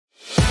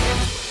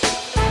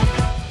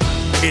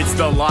It's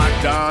the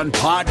Locked On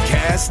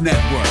Podcast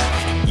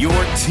Network, your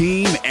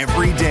team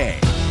every day.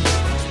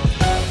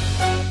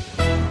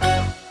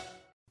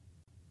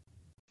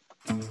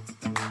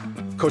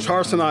 Coach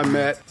Harsin and I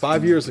met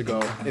 5 years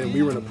ago, and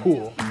we were in a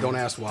pool. Don't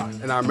ask why.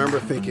 And I remember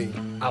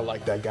thinking, I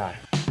like that guy.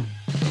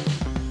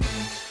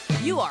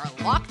 You are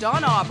Locked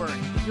On Auburn,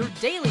 your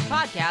daily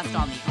podcast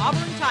on the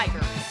Auburn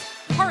Tigers.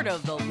 Part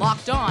of the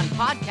Locked On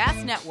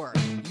Podcast Network,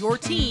 your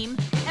team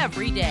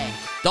every day.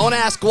 Don't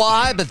ask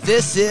why, but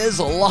this is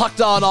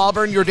Locked On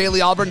Auburn, your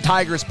daily Auburn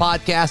Tigers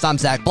podcast. I'm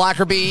Zach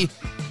Blackerby,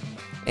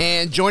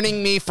 and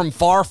joining me from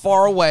far,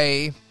 far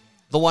away,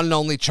 the one and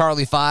only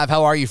Charlie Five.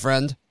 How are you,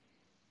 friend?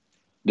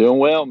 Doing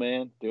well,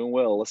 man. Doing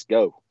well. Let's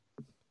go.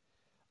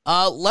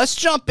 Let's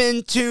jump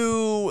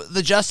into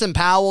the Justin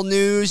Powell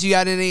news. You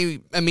got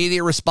any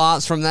immediate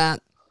response from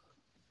that?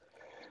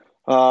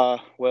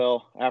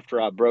 Well,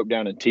 after I broke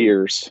down in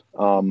tears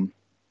and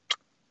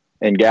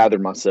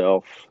gathered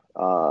myself,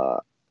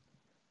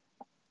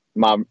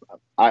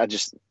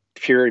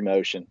 pure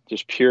emotion,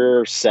 just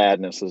pure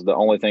sadness is the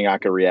only thing I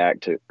could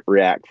react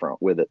from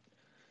with it.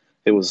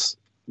 It was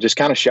just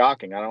kind of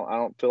shocking. I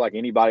don't feel like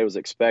anybody was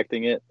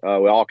expecting it. We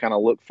all kind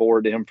of look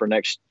forward to him for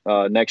next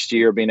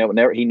year being able.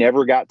 He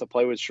never got to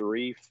play with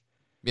Sharif.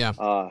 Yeah.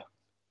 It's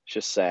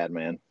just sad,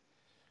 man.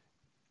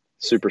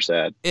 Super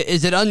sad.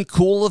 Is it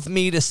uncool of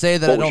me to say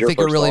that I don't think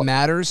it really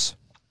matters?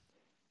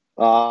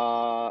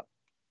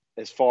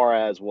 As far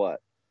as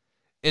what?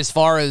 As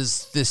far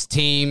as this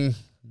team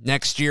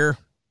next year?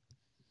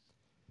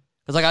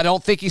 Because I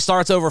don't think he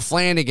starts over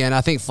Flanagan. I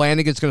think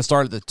Flanagan's going to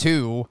start at the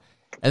 2.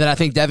 And then I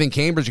think Devin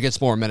Cambridge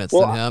gets more minutes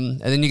than him.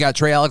 And then you got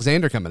Trey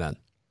Alexander coming in.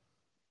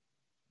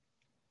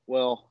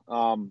 Well,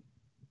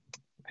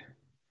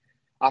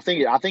 I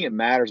think it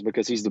matters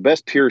because he's the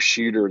best pure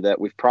shooter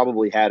that we've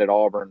probably had at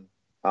Auburn.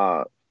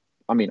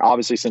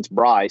 Obviously since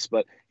Bryce,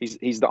 but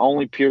he's the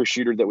only pure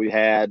shooter that we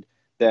had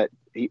that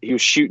he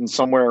was shooting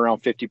somewhere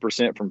around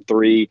 50% from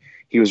 3.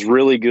 He was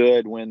really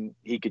good when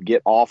he could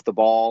get off the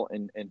ball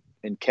and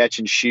catch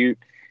and shoot.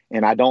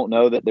 And I don't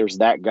know that there's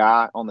that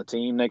guy on the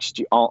team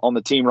on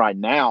the team right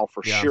now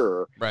for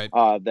sure. Right.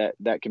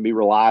 That can be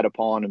relied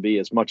upon and be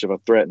as much of a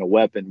threat and a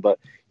weapon. But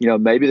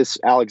maybe this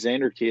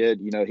Alexander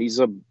kid, he's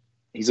a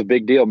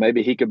big deal.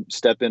 Maybe he could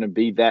step in and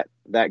be that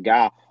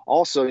guy.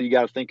 Also, you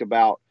got to think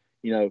about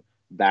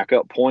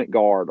backup point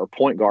guard or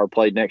point guard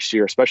play next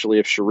year, especially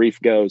if Sharif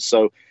goes.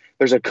 So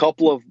there's a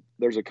couple of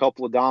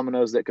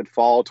dominoes that could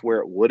fall to where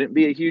it wouldn't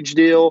be a huge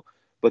deal.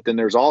 But then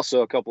there's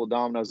also a couple of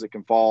dominoes that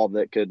can fall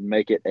that could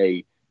make it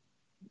a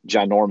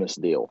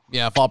ginormous deal.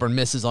 Yeah, if Auburn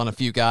misses on a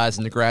few guys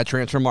in the grad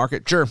transfer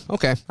market. Sure.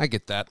 Okay, I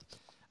get that.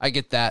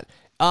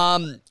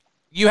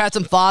 You had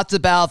some thoughts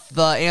about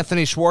the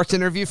Anthony Schwartz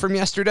interview from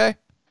yesterday?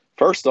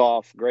 First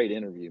off, great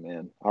interview,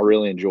 man. I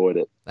really enjoyed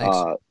it. Thanks.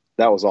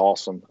 That was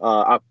awesome.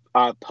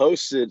 I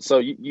posted, so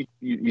you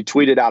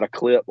tweeted out a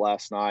clip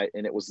last night,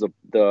 and it was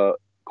the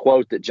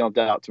quote that jumped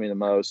out to me the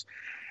most.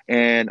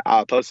 And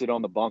I posted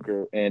on the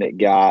bunker, and it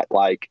got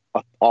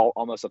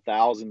almost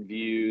 1,000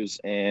 views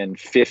and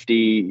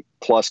 50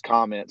 plus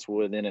comments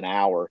within an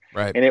hour.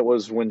 Right. And it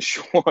was when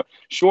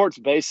Schwartz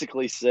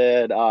basically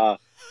said,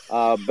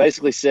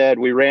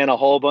 we ran a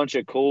whole bunch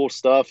of cool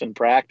stuff in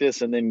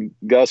practice, and then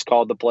Gus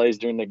called the plays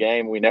during the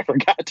game. We never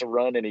got to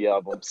run any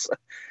of them.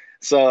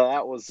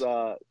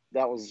 So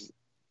that was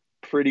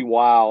pretty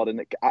wild,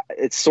 and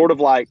it's sort of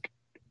like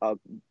a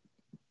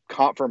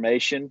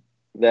confirmation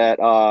that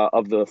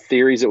of the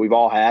theories that we've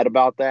all had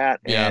about that.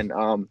 Yeah.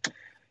 And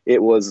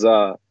it was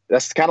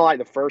that's kind of like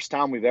the first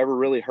time we've ever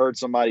really heard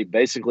somebody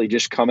basically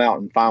just come out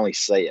and finally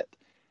say it.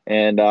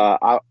 And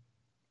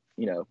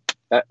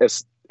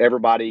it's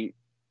everybody,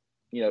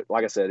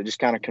 like I said, it just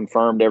kind of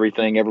confirmed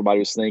everything everybody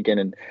was thinking.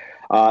 And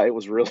it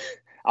was really,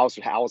 I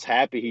was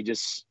happy he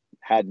just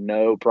had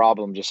no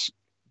problem just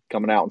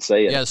coming out and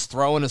saying it. Yes,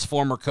 throwing his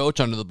former coach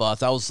under the bus.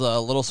 That was a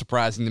little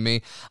surprising to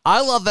me.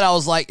 I love that. I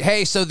was like,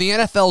 hey, so the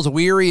NFL's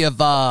weary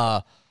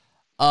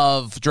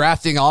of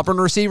drafting Auburn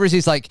receivers.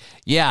 He's like,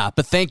 yeah,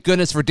 but thank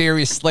goodness for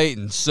Darius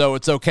Slayton, so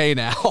it's okay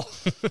now.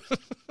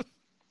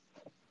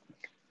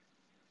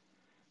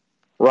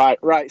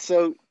 Right.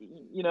 So,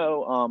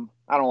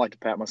 I don't like to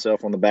pat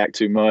myself on the back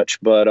too much,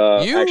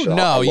 but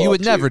you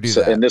would never do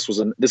that. And this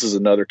is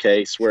another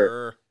case where.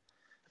 Sure.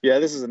 Yeah,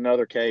 this is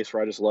another case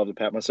where I just love to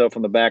pat myself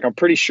on the back. I'm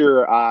pretty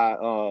sure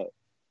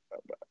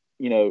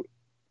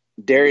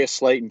Darius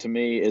Slayton to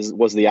me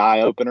was the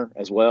eye opener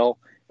as well,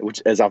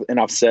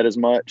 I've said as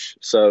much.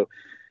 So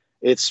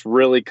it's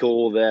really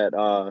cool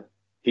that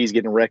he's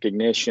getting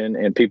recognition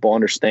and people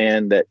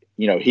understand that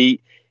he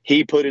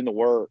put in the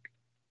work,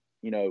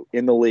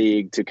 in the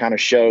league to kind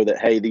of show that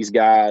hey, these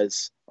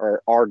guys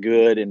are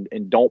good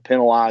and don't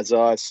penalize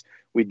us.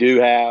 We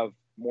do have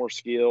more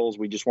skills.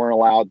 We just weren't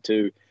allowed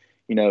to.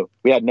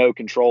 We had no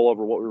control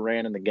over what we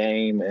ran in the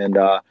game, and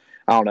I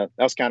don't know.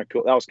 That was kind of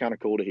cool. That was kind of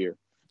cool to hear.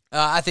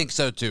 I think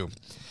so too.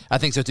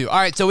 All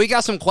right, so we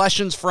got some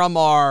questions from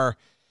our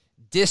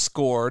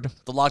Discord,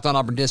 the Locked On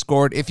Auburn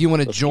Discord. If you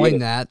want to join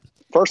that.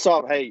 First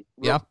off, hey,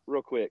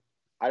 real quick,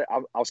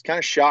 I was kind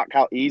of shocked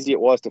how easy it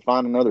was to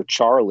find another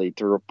Charlie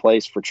to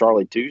replace for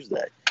Charlie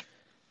Tuesday.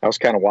 That was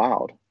kind of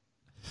wild.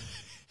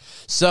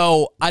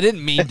 So I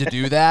didn't mean to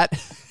do that,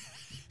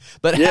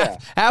 but Yeah.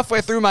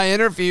 halfway through my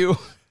interview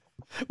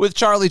with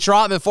Charlie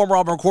Trotman, former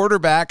Auburn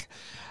quarterback,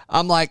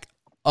 I'm like,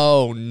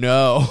 oh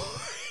no.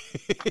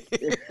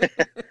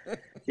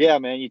 Yeah,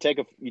 man, you take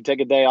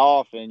a day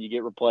off and you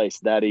get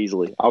replaced that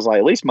easily. I was like,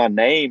 at least my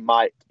name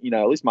might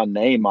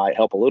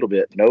help a little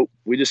bit. Nope,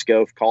 we just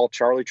go call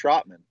Charlie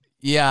Trotman.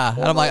 Yeah,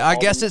 and I'm like, I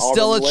guess it's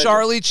still a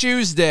Charlie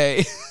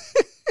Tuesday.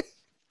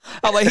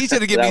 I'm like, he's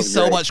going to give me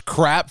so much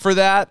crap for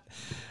that.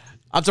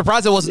 I'm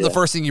surprised it wasn't the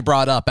first thing you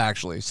brought up,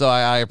 actually. So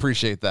I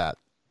appreciate that.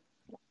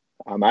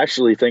 I'm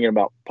actually thinking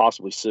about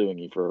possibly suing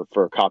you for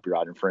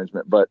copyright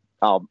infringement, but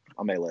I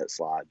may let it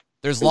slide.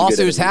 There's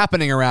lawsuits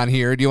happening around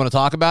here. Do you want to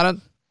talk about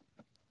it?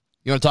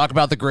 You want to talk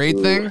about the grade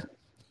thing?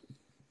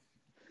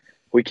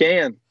 We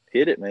can.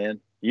 Hit it,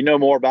 man. You know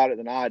more about it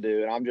than I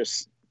do, and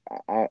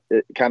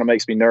it kind of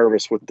makes me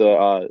nervous with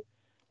the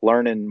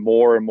learning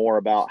more and more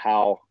about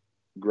how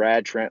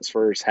grad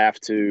transfers have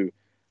to,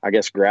 I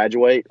guess,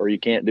 graduate, or you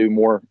can't do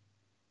more.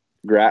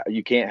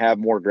 You can't have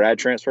more grad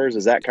transfers.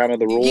 Is that kind of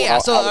the rule? Yeah.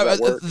 How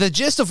The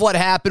gist of what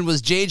happened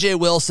was J.J.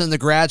 Wilson, the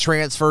grad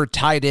transfer,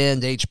 tight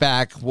end,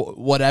 H-back,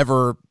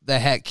 whatever the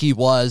heck he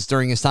was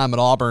during his time at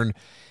Auburn.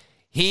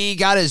 He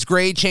got his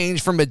grade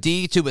changed from a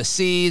D to a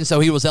C, and so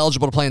he was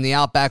eligible to play in the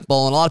Outback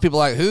Bowl. And a lot of people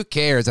are like, who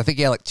cares? I think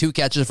he had like 2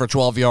 catches for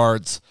 12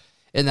 yards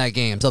in that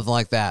game, something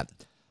like that.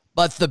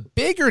 But the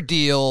bigger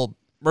deal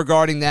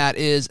regarding that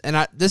is,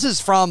 and this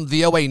is from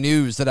VOA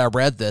News that I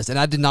read this, and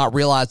I did not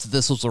realize that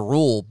this was a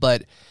rule,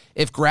 but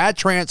if grad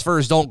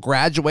transfers don't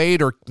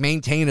graduate or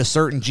maintain a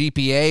certain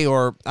GPA,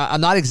 or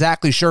I'm not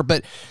exactly sure,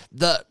 but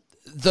that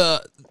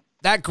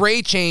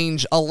grade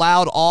change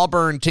allowed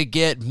Auburn to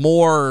get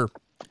more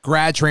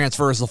grad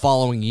transfers the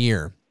following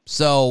year.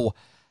 So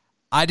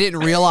I didn't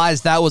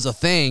realize that was a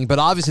thing, but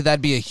obviously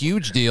that'd be a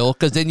huge deal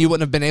because then you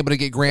wouldn't have been able to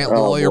get Grant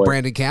Loy or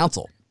Brandon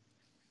Council.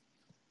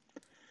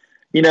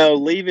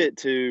 Leave it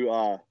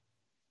to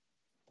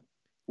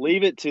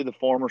the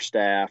former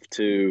staff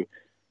to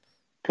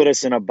put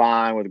us in a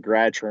bind with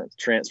grad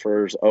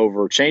transfers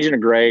over changing a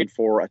grade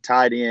for a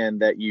tight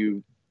end that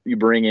you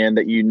bring in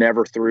that you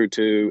never threw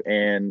to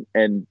and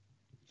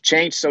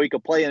change so he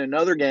could play in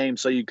another game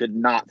so you could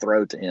not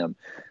throw to him.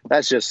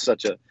 That's just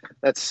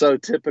that's so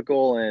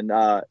typical, and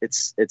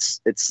it's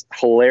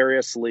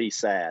hilariously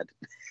sad.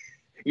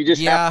 You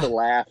just have to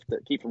laugh to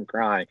keep from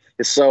crying.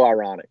 It's so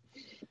ironic.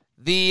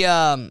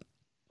 I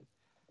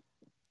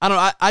don't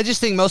know. I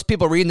just think most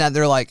people reading that,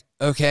 they're like,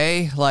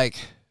 okay, like,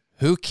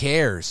 who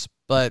cares?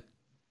 But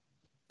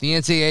the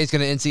NCAA is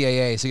going to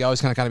NCAA, so you always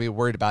kind of be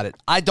worried about it.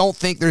 I don't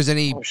think there's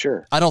any. Oh,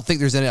 sure. I don't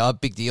think there's any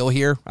big deal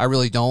here. I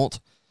really don't.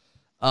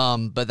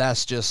 But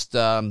that's just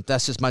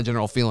my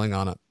general feeling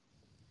on it.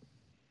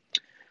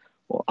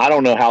 Well, I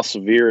don't know how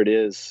severe it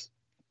is.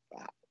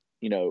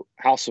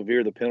 How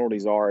severe the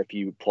penalties are if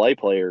you play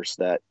players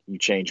that you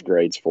change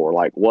grades for.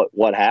 Like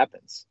what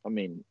happens? I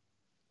mean,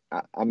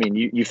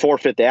 you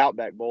forfeit the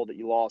Outback Bowl that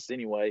you lost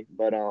anyway,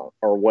 but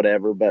or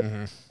whatever. But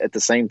at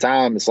the same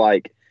time, it's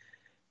like,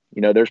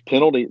 there's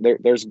penalty.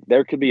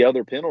 There could be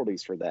other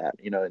penalties for that.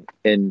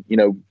 And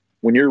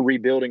when you're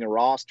rebuilding a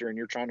roster and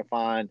you're trying to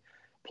find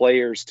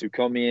players to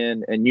come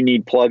in and you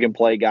need plug and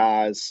play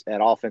guys at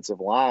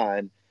offensive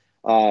line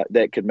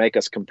that could make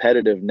us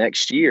competitive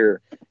next year.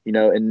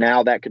 And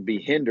now that could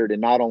be hindered.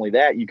 And not only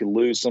that, you could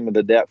lose some of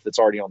the depth that's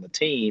already on the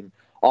team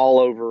all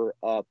over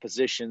a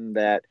position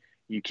that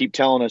you keep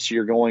telling us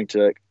you're going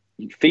to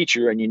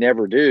feature and you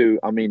never do.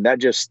 I mean, that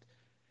just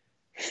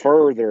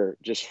further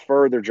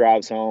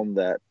drives home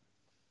that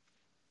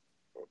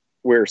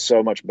we're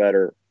so much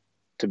better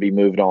to be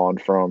moved on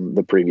from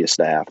the previous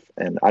staff.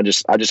 And I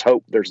just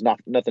hope there's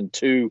nothing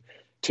too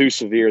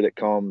severe that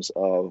comes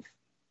of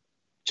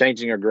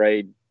changing a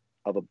grade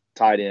of a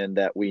tight end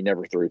that we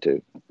never threw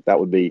to.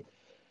 That'd be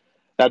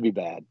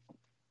bad.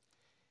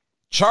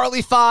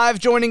 Charlie 5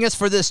 joining us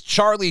for this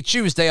Charlie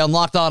Tuesday on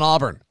Locked On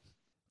Auburn.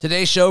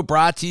 Today's show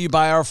brought to you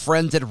by our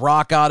friends at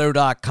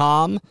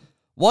rockauto.com.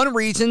 One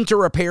reason to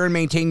repair and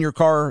maintain your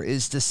car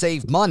is to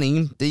save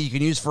money that you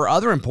can use for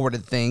other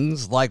important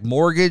things like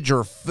mortgage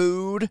or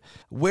food.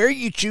 Where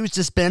you choose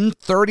to spend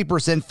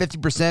 30%,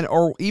 50%,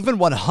 or even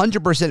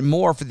 100%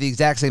 more for the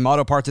exact same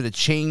auto parts at a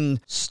chain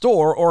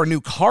store or a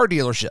new car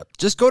dealership,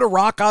 just go to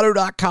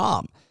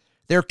rockauto.com.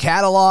 Their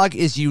catalog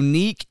is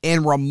unique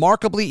and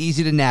remarkably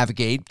easy to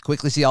navigate.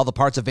 Quickly see all the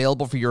parts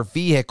available for your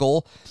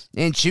vehicle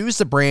and choose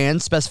the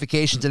brands,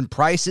 specifications, and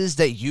prices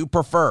that you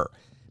prefer.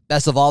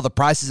 Best of all, the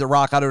prices at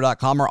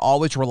rockauto.com are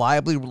always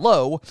reliably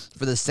low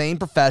for the same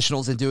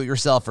professionals and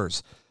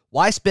do-it-yourselfers.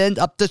 Why spend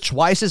up to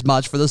twice as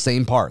much for the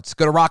same parts?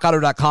 Go to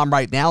rockauto.com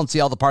right now and see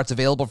all the parts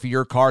available for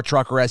your car,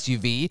 truck, or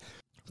SUV.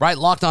 Right,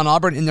 Locked On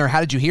Auburn in their How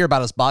Did You Hear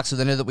About Us box so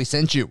they know that we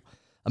sent you.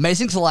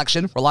 Amazing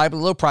selection, reliably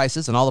low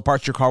prices, and all the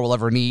parts your car will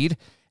ever need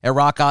at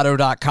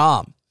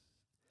rockauto.com.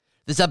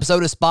 This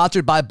episode is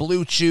sponsored by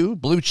Blue Chew.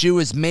 Blue Chew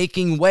is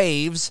making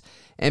waves,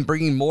 and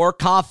bringing more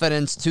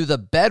confidence to the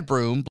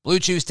bedroom. Blue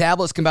Chew's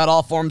tablets combat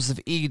all forms of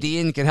ED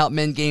and can help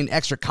men gain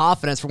extra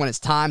confidence for when it's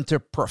time to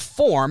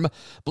perform.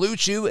 Blue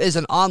Chew is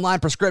an online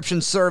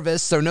prescription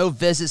service, so no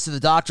visits to the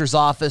doctor's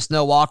office,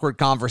 no awkward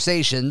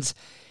conversations,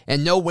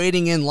 and no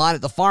waiting in line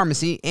at the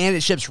pharmacy, and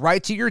it ships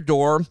right to your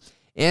door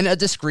in a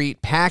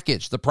discreet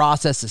package. The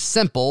process is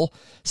simple.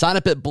 Sign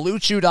up at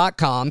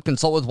BlueChew.com,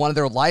 consult with one of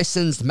their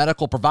licensed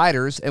medical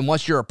providers, and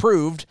once you're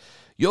approved,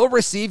 you'll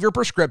receive your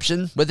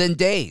prescription within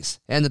days.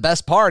 And the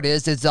best part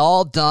is it's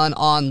all done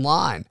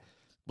online.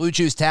 Blue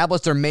Chew's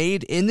tablets are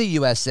made in the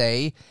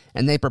USA,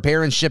 and they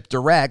prepare and ship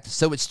direct,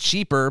 so it's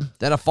cheaper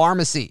than a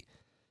pharmacy.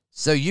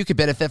 So you can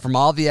benefit from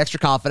all the extra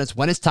confidence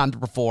when it's time to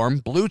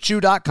perform.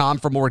 BlueChew.com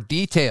for more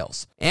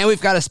details. And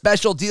we've got a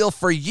special deal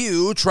for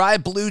you. Try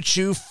Blue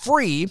Chew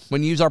free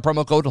when you use our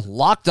promo code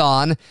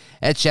LOCKEDON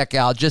at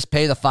checkout. Just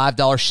pay the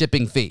 $5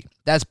 shipping fee.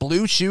 That's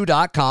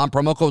BlueChew.com,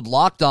 promo code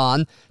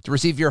LOCKEDON to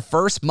receive your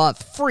first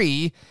month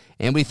free.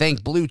 And we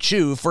thank Blue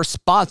Chew for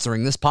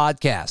sponsoring this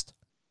podcast.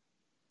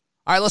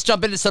 All right, let's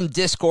jump into some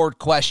Discord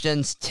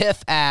questions.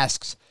 Tiff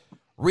asks,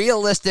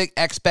 realistic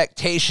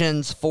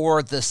expectations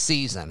for the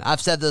season. I've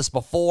said this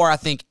before. I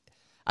think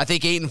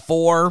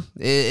 8-4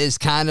 is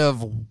kind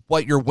of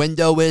what your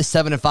window is.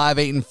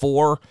 7-5,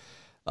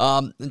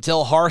 8-4,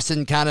 until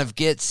Harsin kind of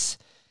gets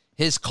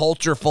his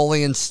culture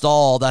fully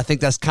installed. I think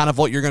that's kind of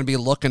what you're going to be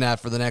looking at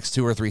for the next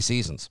 2 or 3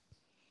 seasons.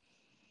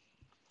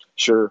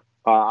 Sure,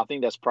 I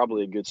think that's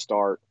probably a good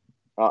start.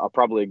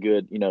 Probably a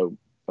good,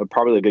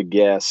 probably a good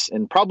guess,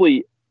 and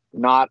probably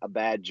not a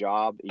bad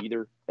job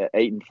either at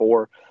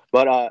 8-4.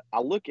 But I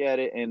look at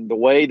it, and the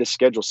way the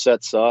schedule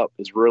sets up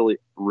is really,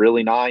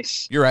 really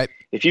nice. You're right.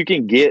 If you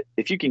can get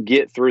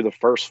through the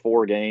first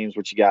 4 games,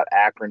 which you got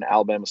Akron,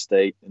 Alabama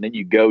State, and then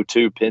you go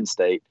to Penn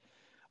State,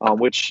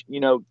 which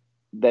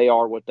they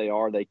are what they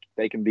are.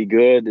 They can be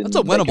good. And that's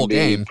a winnable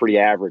game. Pretty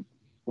average,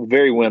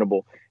 very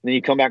winnable. And then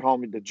you come back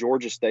home to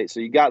Georgia State. So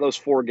you got those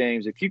 4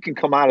 games. If you can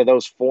come out of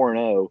those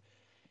 4-0,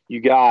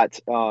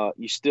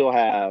 you still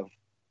have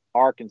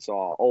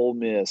Arkansas, Ole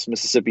Miss,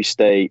 Mississippi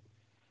State,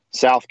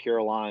 South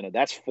Carolina.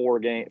 That's 4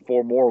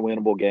 more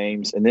winnable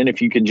games. And then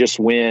if you can just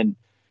win,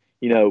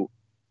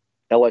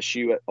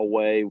 LSU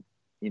away,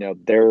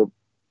 they're,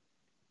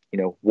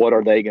 what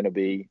are they going to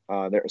be?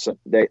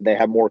 They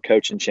have more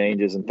coaching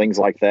changes and things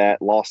like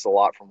that. Lost a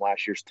lot from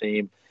last year's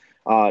team.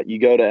 You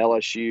go to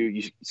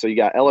LSU, so you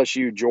got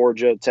LSU,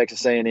 Georgia,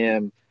 Texas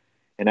A&M,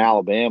 and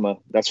Alabama.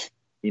 That's,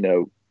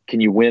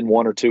 can you win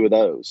 1 or 2 of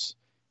those?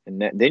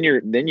 And then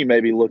you may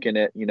be looking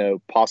at,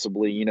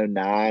 possibly,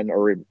 9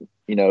 or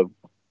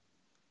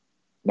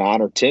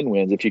 10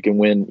 wins if you can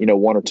win,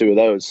 1 or 2 of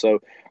those. So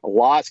a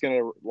lot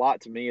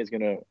to me is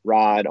going to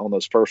ride on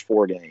those first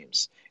 4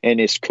 games. And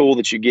it's cool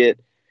that you get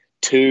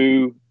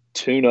 2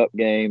 tune-up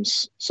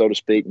games, so to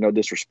speak. No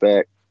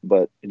disrespect,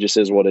 but it just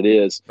is what it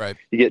is. Right.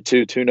 You get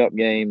 2 tune-up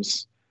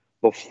games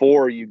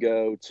before you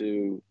go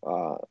to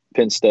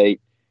Penn State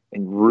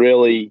and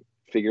really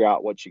figure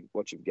out what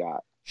you've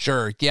got.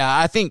 Sure. Yeah,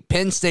 I think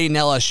Penn State and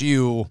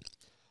LSU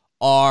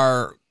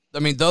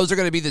those are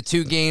going to be the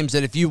 2 games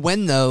that if you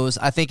win those,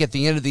 I think at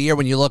the end of the year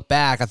when you look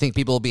back, I think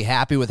people will be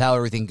happy with how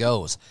everything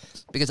goes.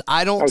 Because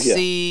I don't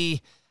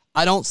see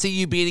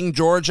you beating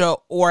Georgia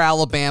or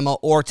Alabama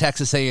or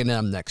Texas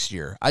A&M next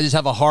year. I just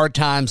have a hard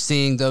time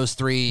seeing those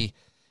 3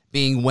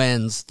 being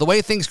wins the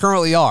way things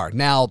currently are.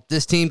 Now,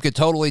 this team could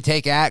totally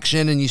take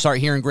action and you start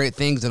hearing great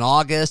things in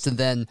August, and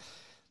then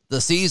the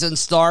season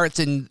starts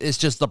and it's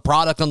just the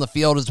product on the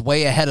field is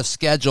way ahead of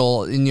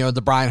schedule in, the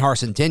Brian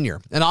Harsin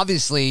tenure. And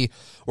obviously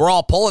we're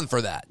all pulling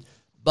for that,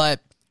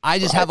 but I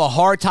just have a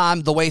hard time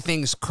the way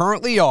things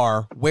currently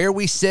are, where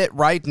we sit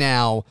right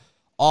now,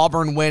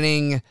 Auburn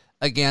winning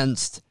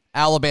against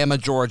Alabama,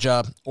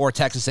 Georgia, or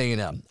Texas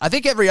A&M. I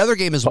think every other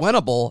game is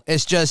winnable.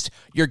 It's just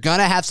you're going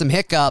to have some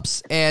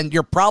hiccups and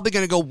you're probably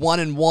going to go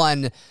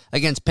 1-1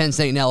 against Penn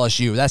State and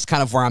LSU. That's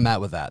kind of where I'm at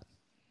with that.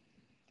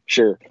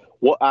 Sure.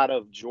 What out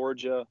of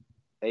Georgia,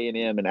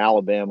 A&M, and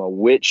Alabama,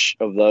 which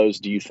of those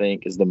do you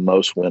think is the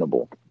most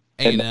winnable?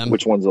 A&M.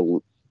 Which one's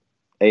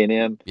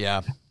A&M?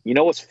 Yeah.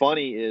 What's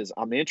funny is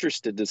I'm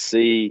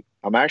actually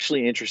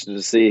interested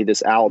to see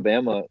this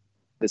Alabama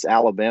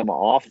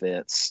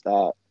offense,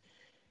 that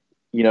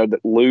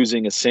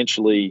losing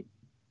essentially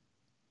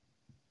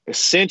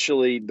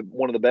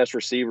one of the best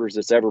receivers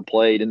that's ever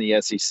played in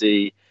the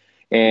SEC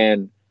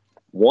and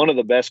one of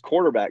the best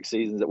quarterback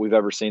seasons that we've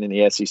ever seen in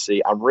the SEC.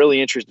 I'm really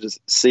interested to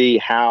see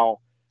how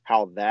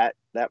that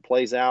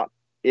plays out.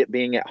 It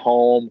being at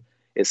home,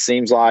 it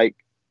seems like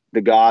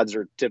the gods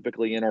are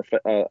typically in our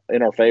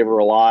favor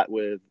a lot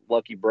with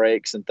lucky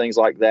breaks and things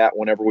like that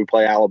whenever we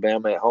play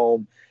Alabama at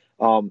home.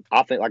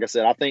 I think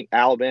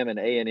Alabama and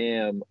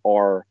A&M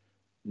are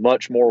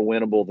much more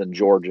winnable than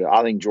Georgia.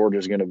 I think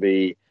Georgia's going to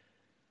be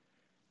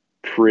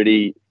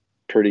pretty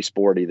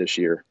sporty this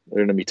year.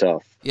 They're going to be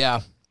tough. Yeah.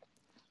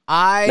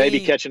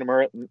 Maybe catching them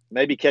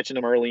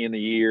early in the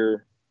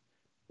year,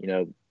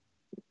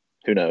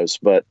 who knows,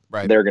 but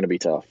They're going to be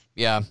tough.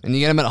 Yeah. And you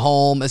get them at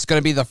home. It's going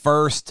to be the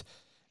first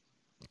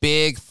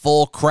big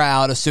full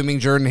crowd, assuming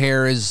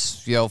Jordan-Hare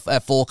is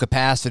at full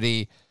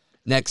capacity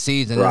next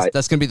season. Right.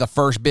 That's going to be the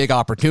first big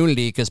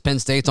opportunity because Penn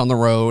State's on the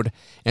road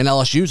and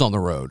LSU's on the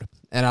road.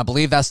 And I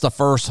believe that's the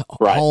first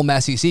home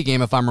SEC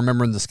game, if I'm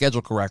remembering the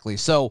schedule correctly.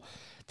 So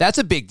that's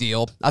a big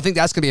deal. I think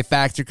that's going to be a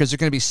factor because there's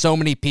going to be so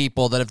many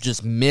people that have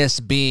just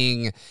missed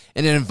being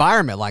in an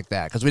environment like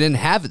that because we didn't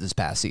have it this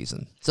past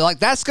season. So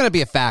that's going to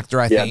be a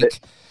factor, I think.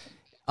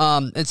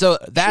 And so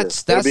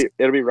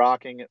it'll be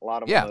rocking, a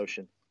lot of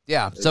emotion.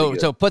 Yeah.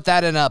 So put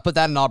that in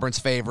Auburn's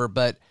favor,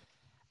 but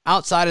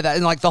outside of that,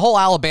 and the whole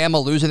Alabama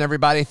losing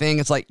everybody thing,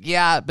 it's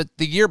but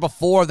the year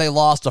before they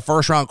lost a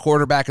first-round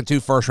quarterback and 2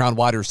 first-round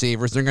wide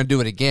receivers. They're going to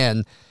do it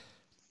again.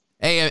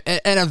 And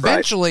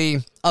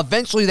eventually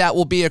that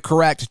will be a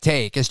correct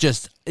take. It's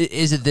just,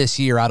 is it this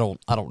year? I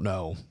don't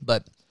know,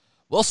 but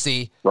we'll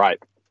see. Right.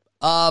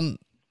 Bine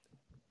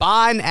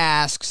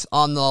asks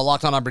on the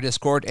Locked On Auburn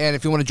Discord, and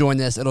if you want to join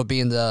this, it'll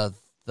be in the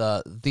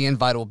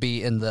invite will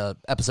be in the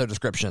episode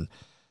description.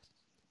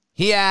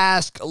 He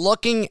asked,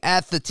 looking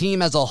at the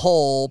team as a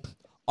whole,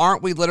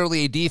 aren't we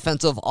literally a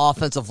defensive,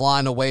 offensive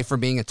line away from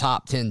being a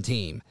top 10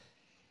 team?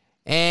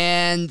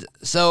 And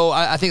so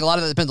I think a lot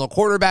of it depends on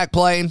quarterback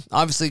play.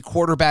 Obviously,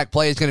 quarterback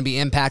play is going to be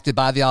impacted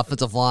by the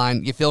offensive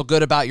line. You feel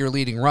good about your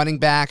leading running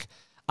back.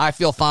 I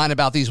feel fine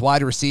about these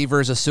wide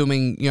receivers,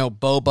 assuming,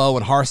 Bobo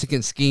and Harsin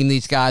can scheme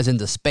these guys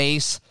into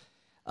space.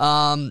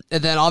 And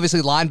then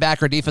obviously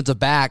linebacker, defensive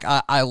back,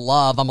 I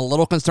love. I'm a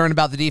little concerned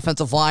about the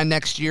defensive line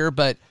next year,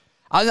 but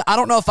I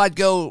don't know if I'd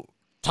go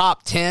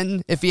top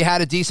 10 if you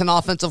had a decent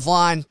offensive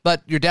line,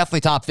 but you're definitely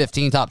top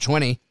 15, top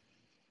 20.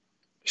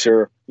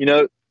 Sure.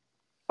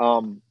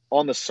 On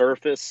the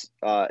surface,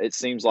 it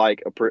seems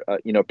like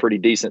a pretty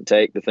decent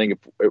take. The thing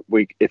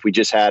if we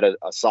just had a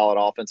solid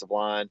offensive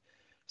line,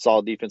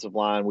 solid defensive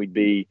line, we'd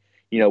be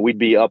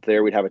up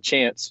there. We'd have a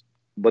chance.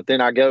 But then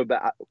I go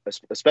back,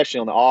 especially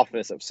on the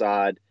offensive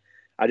side,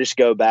 I just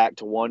go back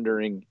to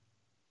wondering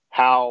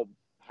how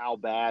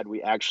bad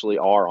we actually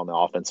are on the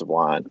offensive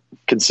line,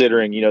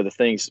 considering the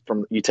things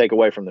you take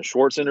away from the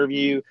Schwartz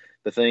interview,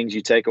 the things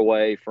you take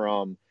away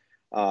from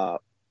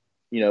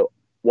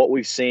what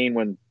we've seen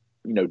when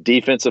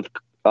defensive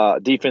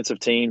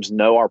teams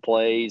know our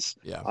plays.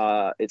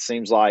 Yeah. It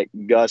seems like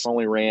Gus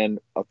only ran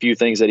a few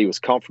things that he was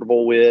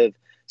comfortable with.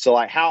 So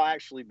how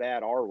actually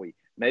bad are we?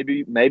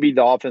 Maybe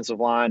the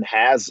offensive line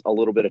has a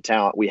little bit of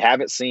talent. We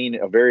haven't seen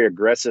a very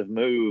aggressive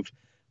move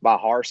by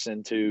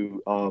Harsin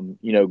to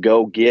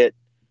go get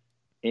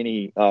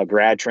any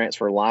grad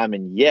transfer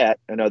linemen yet.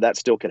 I know that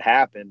still could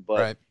happen,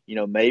 but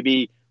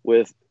maybe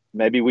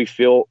we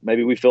feel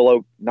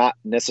not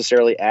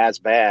necessarily as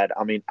bad.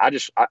 I mean,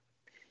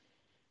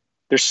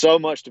 there's so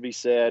much to be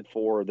said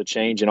for the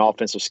change in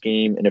offensive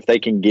scheme, and if they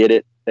can get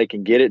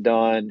it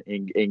done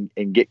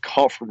and get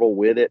comfortable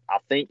with it, I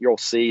think you'll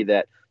see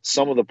that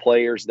some of the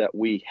players that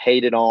we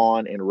hated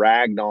on and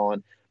ragged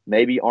on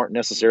maybe aren't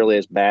necessarily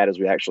as bad as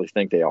we actually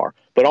think they are.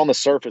 But on the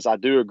surface, I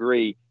do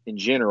agree in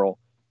general,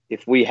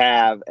 if we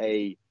have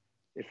a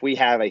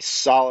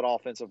solid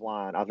offensive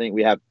line, I think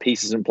we have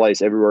pieces in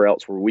place everywhere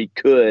else where we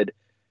could,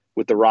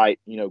 with the right,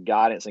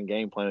 guidance and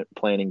game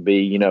planning,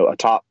 be, a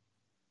top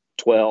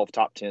 12,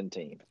 top 10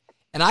 team.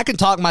 And I can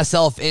talk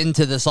myself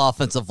into this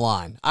offensive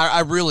line.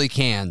 I really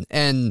can.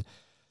 And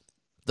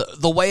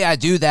the way I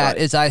do that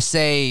is I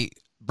say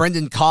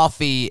Brendan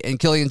Coffey and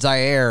Killian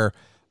Zaire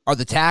are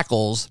the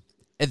tackles.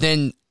 And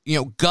then,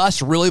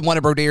 Gus really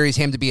wanted Broderius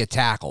Ham to be a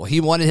tackle. He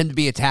wanted him to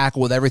be a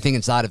tackle with everything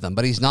inside of him,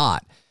 but he's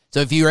not. So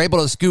if you're able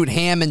to scoot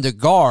Ham into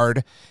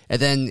guard, and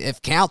then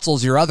if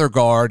Council's your other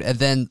guard, and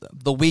then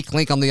the weak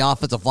link on the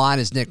offensive line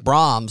is Nick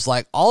Brahms,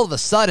 all of a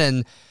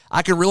sudden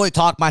I can really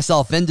talk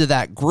myself into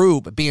that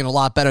group being a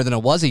lot better than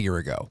it was a year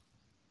ago.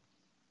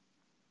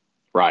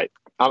 Right.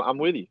 I'm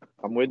with you.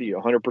 I'm with you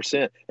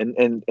 100%.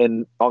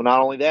 And not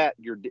only that,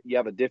 you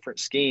have a different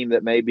scheme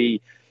that may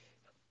be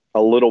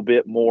a little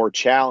bit more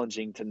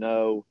challenging to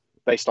know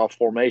based off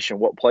formation,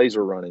 what plays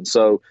we're running.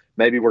 So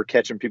maybe we're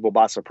catching people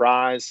by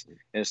surprise,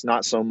 and it's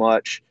not so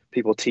much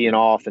people teeing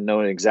off and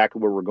knowing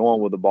exactly where we're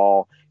going with the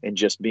ball and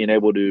just being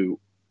able to,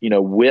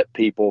 whip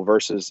people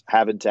versus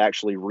having to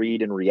actually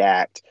read and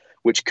react,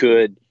 which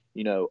could,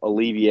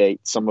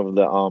 alleviate some of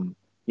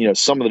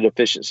the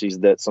deficiencies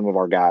that some of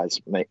our guys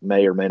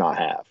may or may not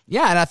have.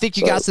 Yeah, and I think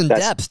you got some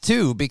depth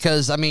too,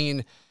 because,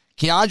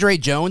 Keandre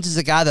Jones is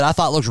a guy that I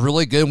thought looked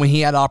really good when he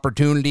had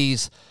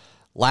opportunities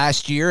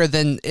last year. And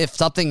then if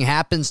something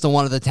happens to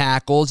one of the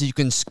tackles, you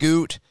can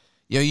scoot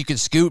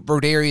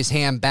Broderius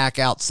Ham back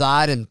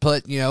outside and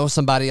put,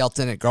 somebody else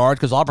in at guard,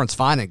 because Auburn's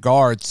fine at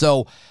guard.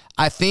 So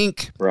I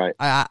think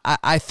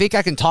I think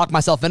I can talk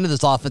myself into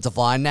this offensive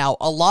line. Now,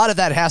 a lot of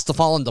that has to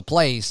fall into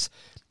place,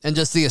 and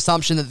just the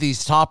assumption that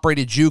these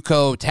top-rated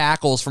JUCO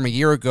tackles from a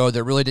year ago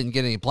that really didn't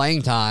get any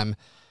playing time,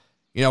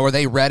 are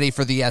they ready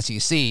for the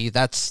SEC?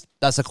 That's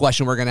a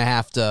question we're going to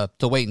have to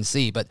wait and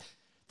see. But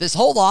this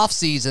whole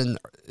offseason,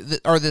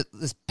 or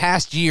this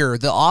past year,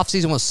 the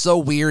offseason was so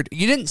weird.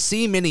 You didn't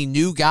see many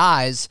new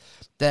guys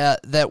that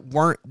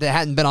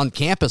hadn't been on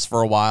campus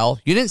for a while.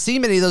 You didn't see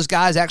many of those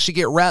guys actually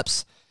get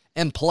reps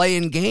and play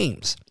in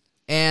games.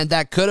 And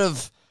that could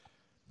have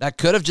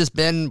just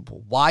been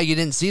why you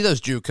didn't see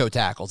those JUCO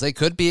tackles. They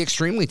could be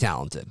extremely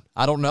talented.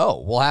 I don't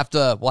know. We'll have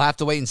to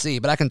wait and see.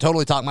 But I can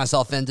totally talk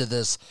myself into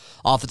this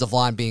offensive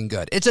line being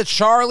good. It's a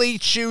Charlie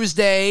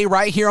Tuesday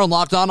right here on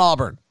Locked On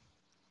Auburn.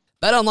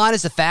 BetOnline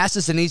is the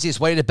fastest and easiest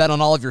way to bet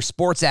on all of your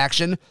sports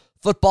action.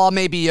 Football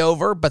may be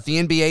over, but the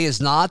NBA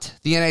is not.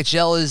 The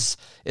NHL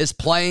is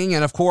playing,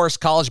 and of course,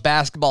 college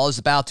basketball is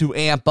about to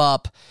amp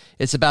up.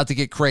 It's about to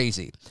get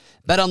crazy.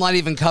 BetOnline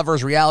even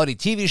covers reality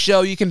TV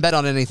show. You can bet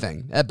on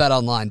anything at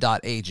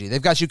betonline.ag.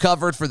 They've got you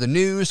covered for the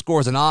news,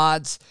 scores and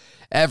odds,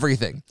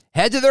 everything.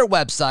 Head to their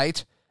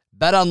website,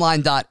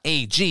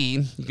 betonline.ag.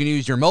 You can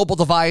use your mobile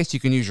device, you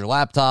can use your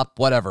laptop,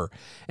 whatever.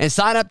 And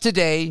sign up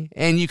today,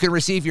 and you can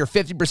receive your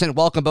 50%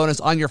 welcome bonus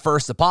on your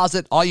first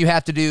deposit. All you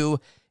have to do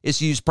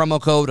is use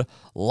promo code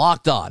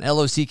LOCKEDON,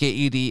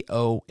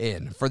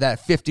 LOCKEDON, for that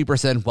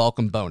 50%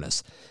 welcome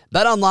bonus.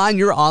 BetOnline,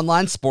 your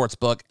online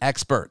sportsbook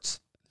experts.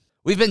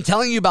 We've been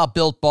telling you about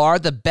Built Bar,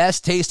 the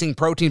best tasting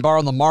protein bar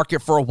on the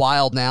market for a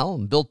while now.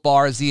 Built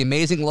Bar is the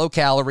amazing low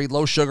calorie,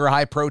 low sugar,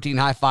 high protein,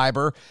 high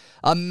fiber,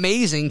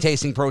 amazing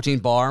tasting protein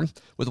bar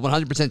with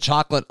 100%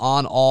 chocolate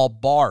on all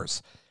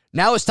bars.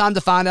 Now it's time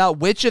to find out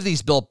which of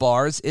these Built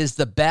Bars is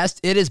the best.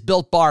 It is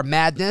Built Bar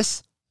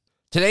Madness.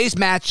 Today's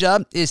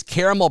matchup is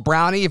Caramel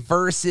Brownie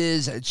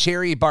versus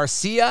Cherry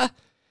Barcia,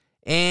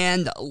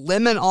 and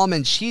Lemon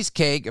Almond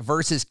Cheesecake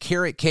versus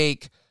Carrot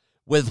Cake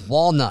with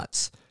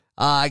walnuts.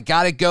 I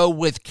got to go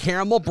with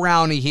Caramel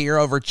Brownie here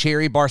over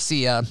Cherry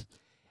Barcia.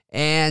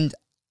 And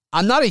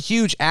I'm not a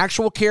huge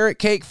actual carrot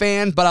cake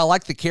fan, but I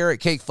like the carrot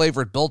cake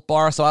flavored Built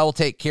Bar, so I will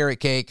take Carrot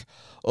Cake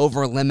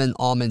over Lemon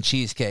Almond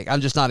Cheesecake.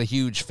 I'm just not a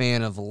huge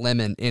fan of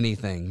lemon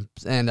anything,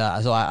 and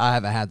so I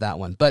haven't had that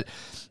one. But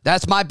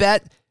that's my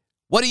bet.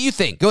 What do you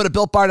think? Go to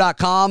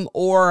BuiltBar.com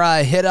or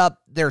hit up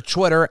their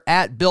Twitter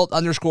at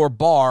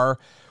 @Built_bar.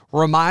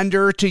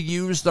 Reminder to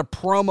use the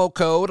promo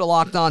code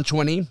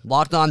LOCKEDON20,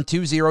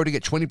 LOCKEDON20 to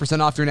get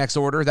 20% off your next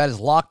order. That is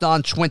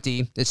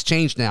LOCKEDON20. It's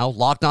changed now,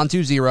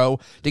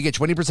 LOCKEDON20 to get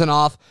 20%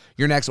 off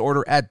your next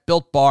order at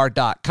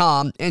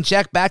BuiltBar.com. And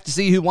check back to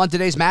see who won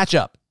today's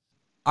matchup.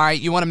 All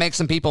right, you want to make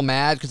some people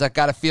mad? Because I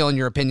got a feeling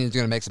your opinion is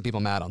going to make some people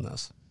mad on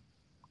this.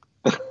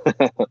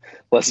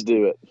 Let's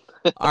do it.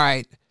 All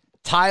right.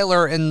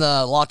 Tyler in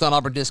the Locked On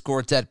Auburn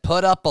Discord said,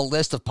 put up a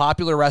list of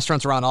popular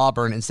restaurants around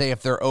Auburn and say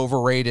if they're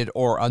overrated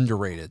or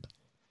underrated.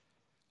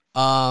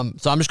 So I'm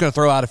just going to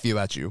throw out a few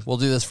at you. We'll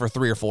do this for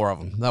 3 or 4 of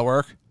them. Does that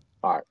work?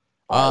 All right.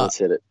 Let's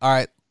hit it. All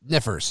right.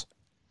 Niffers.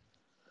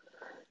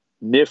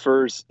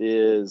 Niffers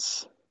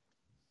is,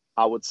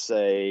 I would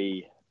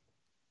say,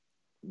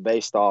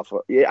 based off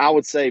of, I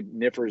would say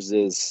Niffers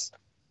is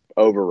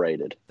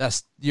overrated.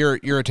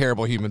 You're a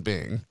terrible human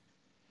being.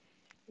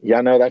 Yeah,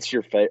 I know that's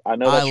your favorite. I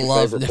know that's your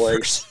favorite Niffers.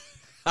 place.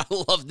 I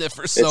love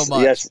Niffers so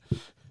much. Yes,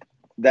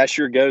 that's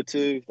your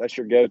go-to. That's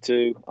your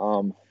go-to.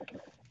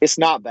 It's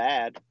not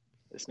bad.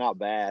 It's not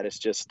bad. It's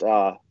just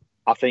I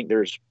think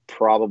there's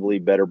probably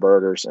better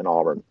burgers in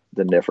Auburn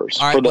than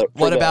Niffers. All right.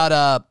 What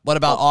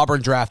about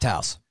Auburn Draft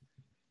House?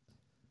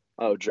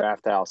 Oh,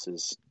 Draft House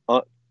is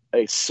a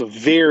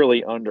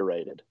severely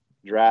underrated.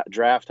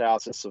 Draft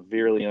House is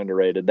severely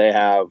underrated. They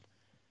have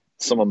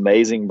some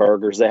amazing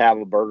burgers. They have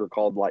a burger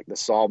called like the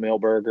Sawmill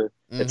Burger.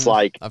 Mm-hmm. It's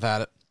like I've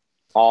had it.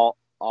 All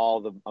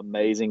the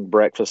amazing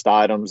breakfast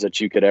items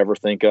that you could ever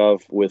think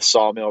of with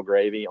sawmill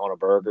gravy on a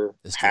burger,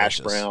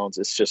 hash browns.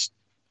 It's just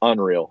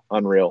unreal.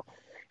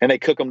 And they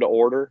cook them to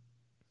order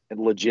and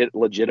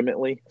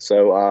legitimately.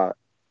 So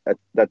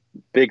that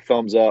big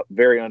thumbs up.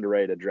 Very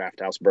underrated Draft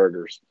House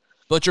burgers.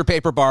 Butcher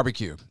Paper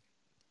Barbecue.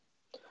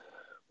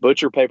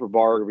 Butcher Paper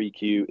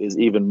Barbecue is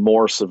even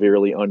more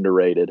severely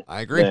underrated. I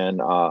agree. Than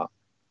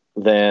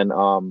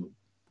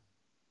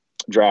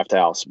Draft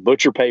House.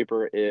 Butcher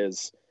Paper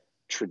is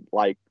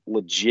like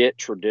legit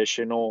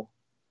traditional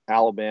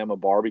Alabama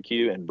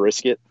barbecue and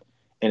brisket,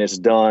 and it's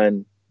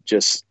done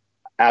just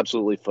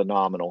absolutely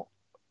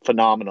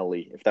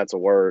phenomenally, if that's a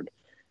word.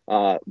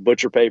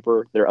 Butcher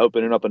Paper, they're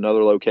opening up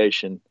another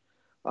location.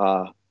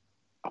 I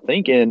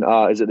think in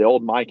is it the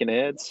old Mike and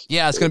Ed's?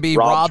 Yeah, it's going to be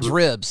Rob's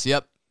Ribs.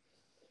 Yep.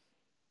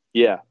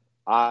 Yeah,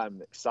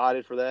 I'm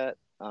excited for that.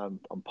 I'm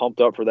pumped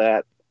up for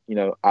that. You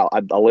know,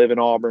 I live in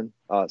Auburn,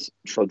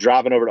 so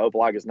driving over to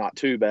Opelika is not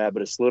too bad,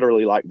 but it's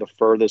literally like the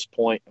furthest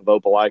point of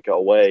Opelika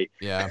away.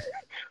 Yeah,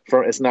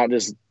 it's not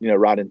just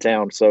right in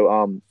town.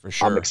 So for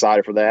sure. I'm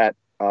excited for that.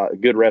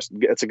 Good rest.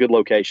 It's a good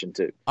location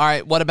too. All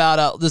right, what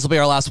about this will be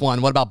our last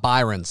one? What about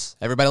Byron's?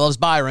 Everybody loves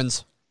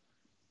Byron's.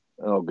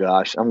 Oh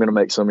gosh, I'm gonna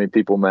make so many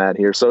people mad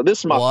here. So this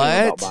is my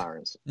feeling about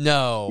Byron's.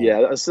 No.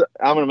 Yeah,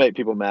 I'm gonna make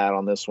people mad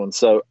on this one.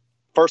 So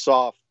first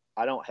off,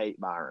 I don't hate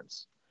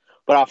Byron's,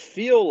 but I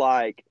feel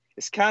like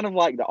it's kind of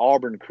like the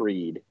Auburn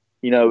creed.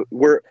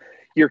 You're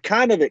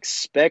kind of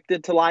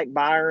expected to like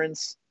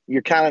Byron's.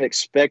 You're kind of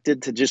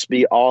expected to just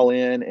be all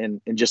in and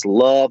just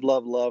love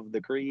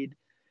the creed.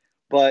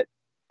 But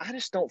I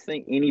just don't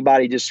think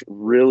anybody just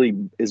really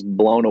is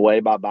blown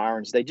away by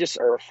Byron's. They just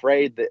are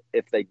afraid that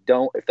if they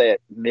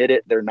admit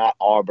it, they're not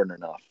Auburn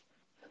enough.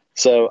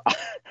 So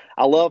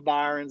I love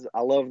Byron's.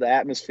 I love the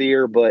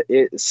atmosphere, but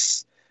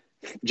it's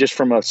just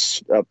from a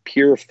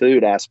pure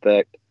food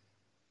aspect,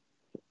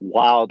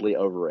 wildly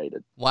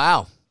overrated.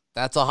 Wow.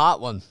 That's a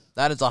hot one.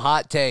 That is a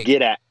hot take.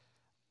 Get at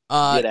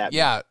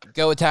yeah,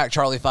 go attack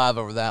Charlie 5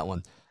 over that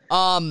one.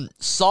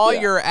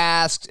 Sawyer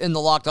asked in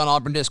the Locked On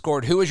Auburn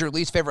Discord, who is your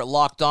least favorite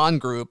Locked On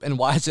group and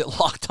why is it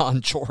Locked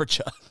On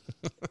Georgia?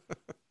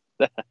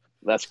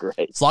 That's great.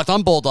 It's Locked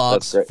On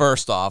Bulldogs,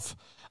 first off.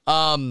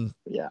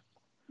 Yeah.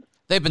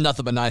 They've been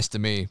nothing but nice to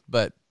me,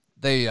 but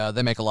they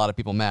make a lot of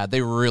people mad.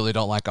 They really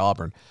don't like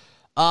Auburn.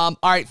 All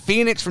right,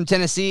 Phoenix from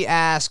Tennessee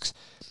asks,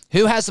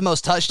 who has the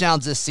most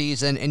touchdowns this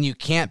season and you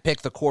can't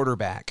pick the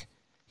quarterback?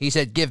 He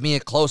said, give me a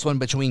close one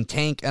between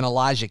Tank and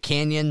Elijah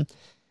Canyon.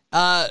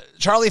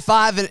 Charlie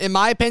 5, in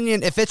my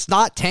opinion, if it's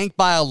not Tank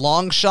by a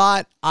long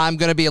shot, I'm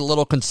going to be a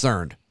little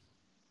concerned.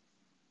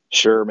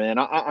 Sure, man.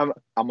 I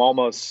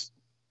almost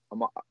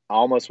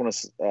want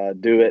to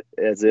do it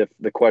as if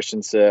the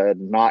question said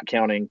not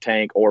counting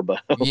Tank or Bo.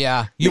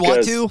 Yeah, you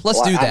want to?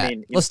 Let's do that.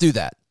 Let's do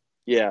that.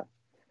 Yeah.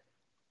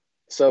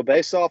 So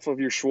based off of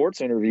your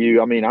Schwartz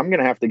interview, I mean, I'm going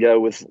to have to go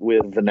with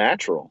the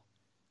natural.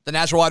 The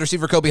natural wide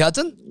receiver, Kobe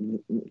Hudson?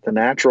 The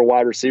natural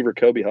wide receiver,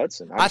 Kobe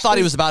Hudson. I thought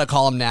he was about to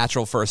call him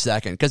natural for a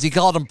second because he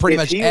called him pretty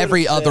much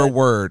every other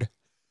word.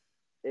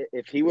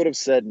 If he would have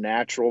said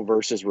natural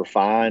versus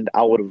refined,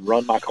 I would have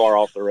run my car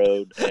off the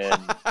road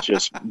and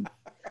just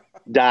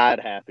died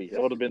happy. That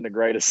would have been the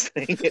greatest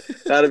thing.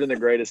 That would have been the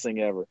greatest thing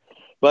ever.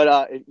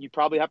 But you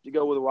probably have to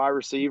go with a wide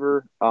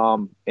receiver.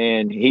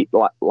 And he,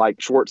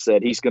 like Schwartz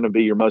said, he's going to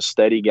be your most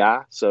steady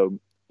guy. So,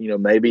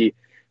 maybe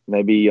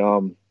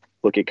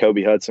look at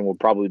Kobe Hudson will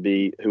probably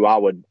be who I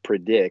would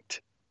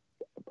predict,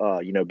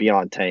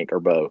 beyond Tank or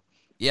Bo.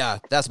 Yeah,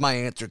 that's my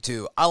answer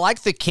too. I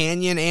like the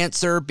Canyon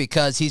answer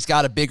because he's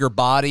got a bigger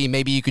body.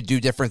 Maybe you could do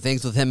different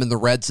things with him in the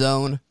red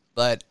zone.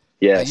 But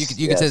yes,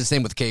 you could say the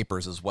same with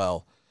Capers as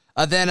well.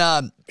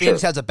 Then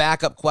Phoenix has a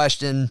backup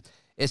question.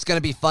 It's going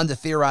to be fun to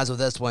theorize with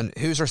this one.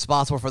 Who's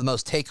responsible for the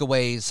most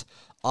takeaways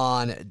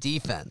on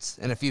defense?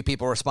 And a few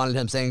people responded to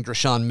him saying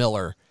Drashawn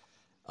Miller.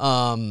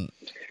 I'm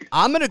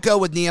going to go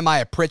with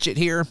Nehemiah Pritchett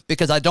here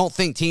because I don't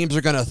think teams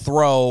are going to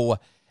throw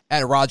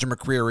at Roger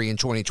McCreary in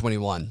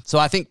 2021. So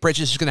I think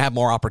Pritchett's just going to have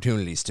more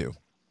opportunities too.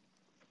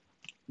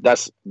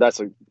 That's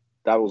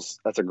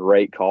a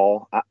great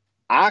call.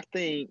 I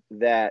think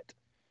that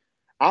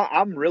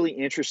I'm really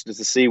interested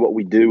to see what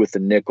we do with the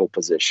nickel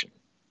position.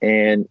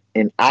 And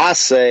I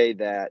say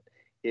that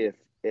if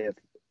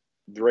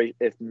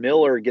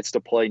Miller gets to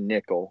play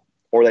nickel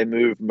or they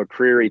move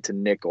McCreary to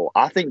nickel,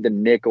 I think the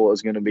nickel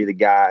is going to be the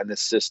guy in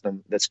this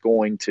system that's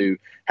going to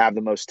have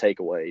the most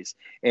takeaways.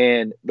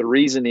 And the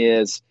reason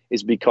is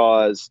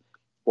because,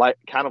 like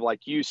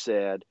you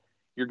said,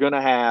 you're going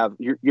to have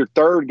your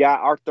third guy.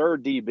 Our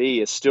third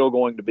DB is still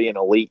going to be an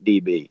elite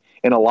DB.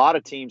 And a lot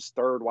of teams'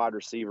 third wide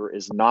receiver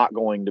is not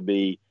going to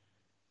be,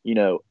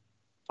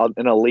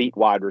 an elite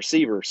wide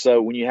receiver.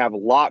 So when you have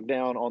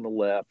lockdown on the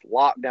left,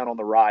 lockdown on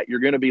the right,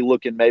 you're going to be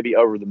looking maybe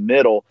over the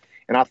middle.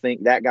 And I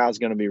think that guy's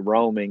going to be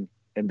roaming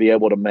and be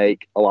able to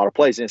make a lot of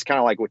plays. And it's kind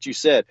of like what you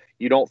said.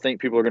 You don't think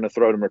people are going to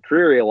throw to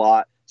McCreary a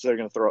lot, so they're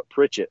going to throw at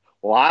Pritchett.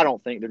 Well, I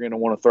don't think they're going to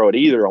want to throw at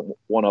either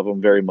one of them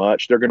very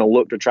much. They're going to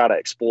look to try to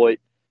exploit,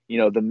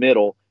 the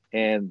middle.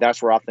 And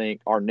that's where I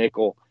think our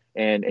nickel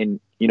and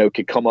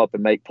could come up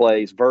and make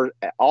plays.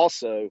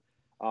 Also,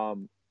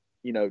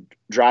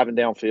 driving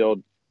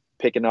downfield,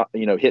 picking up,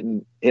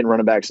 hitting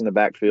running backs in the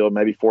backfield,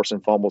 maybe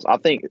forcing fumbles. I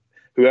think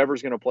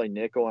whoever's going to play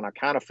nickel, and I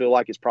kind of feel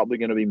like it's probably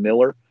going to be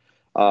Miller.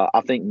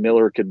 I think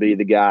Miller could be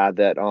the guy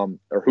that,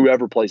 or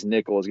whoever plays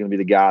nickel is going to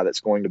be the guy that's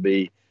going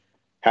to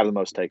have the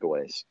most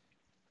takeaways.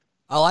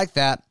 I like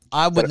that.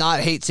 I would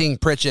not hate seeing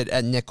Pritchett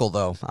at nickel,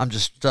 though. I'm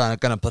just going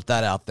to put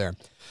that out there.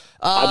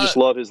 I just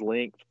love his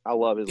length. I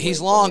love his length. He's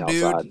long,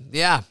 dude.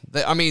 Yeah.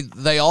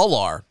 They all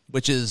are,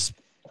 which is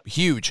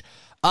huge.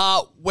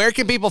 Where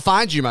can people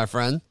find you, my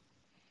friend?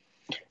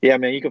 Yeah,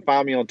 man, you can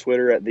find me on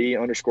Twitter at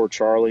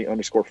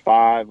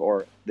 @the_Charlie_5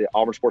 or the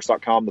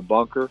auburnsports.com, The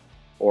Bunker,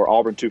 or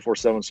Auburn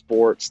 247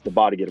 Sports, The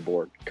Body Get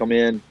Aboard. Come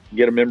in,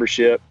 get a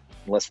membership,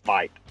 and let's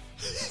fight.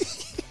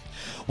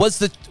 Was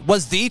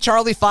the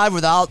Charlie 5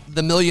 without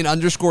the million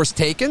underscores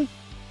taken?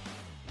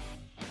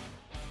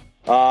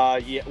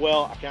 Yeah,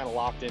 well, I kind of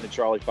locked into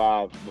Charlie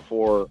 5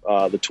 before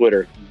the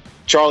Twitter.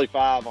 Charlie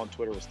 5 on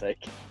Twitter was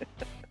taken.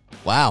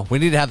 Wow, we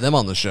need to have them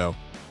on the show.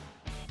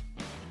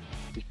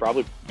 He's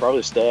probably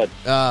a stud.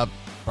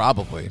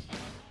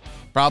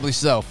 Probably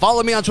so.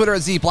 Follow me on Twitter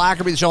at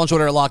 @ZBlackerby, the show on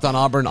Twitter at Locked On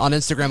Auburn, on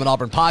Instagram at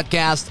Auburn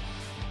Podcast,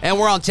 and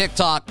we're on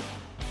TikTok.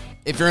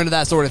 If you're into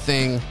that sort of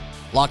thing,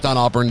 Locked On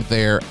Auburn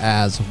there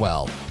as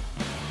well.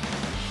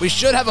 We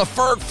should have a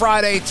Ferg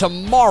Friday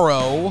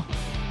tomorrow,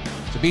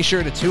 so be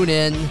sure to tune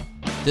in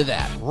to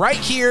that right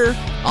here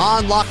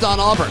on Locked On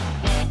Auburn.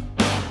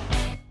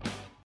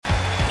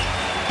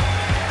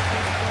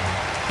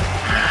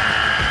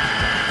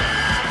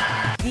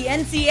 The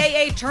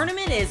NCAA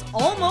tournament is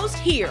almost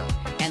here,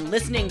 and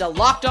listening to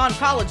Locked On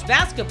College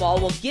Basketball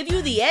will give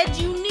you the edge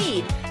you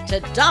need to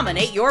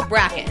dominate your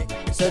bracket.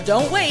 So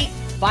don't wait.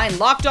 Find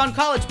Locked On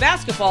College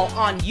Basketball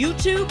on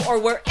YouTube or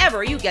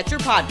wherever you get your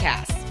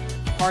podcasts.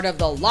 Part of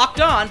the Locked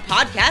On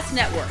Podcast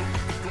Network.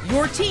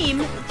 Your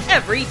team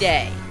every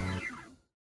day.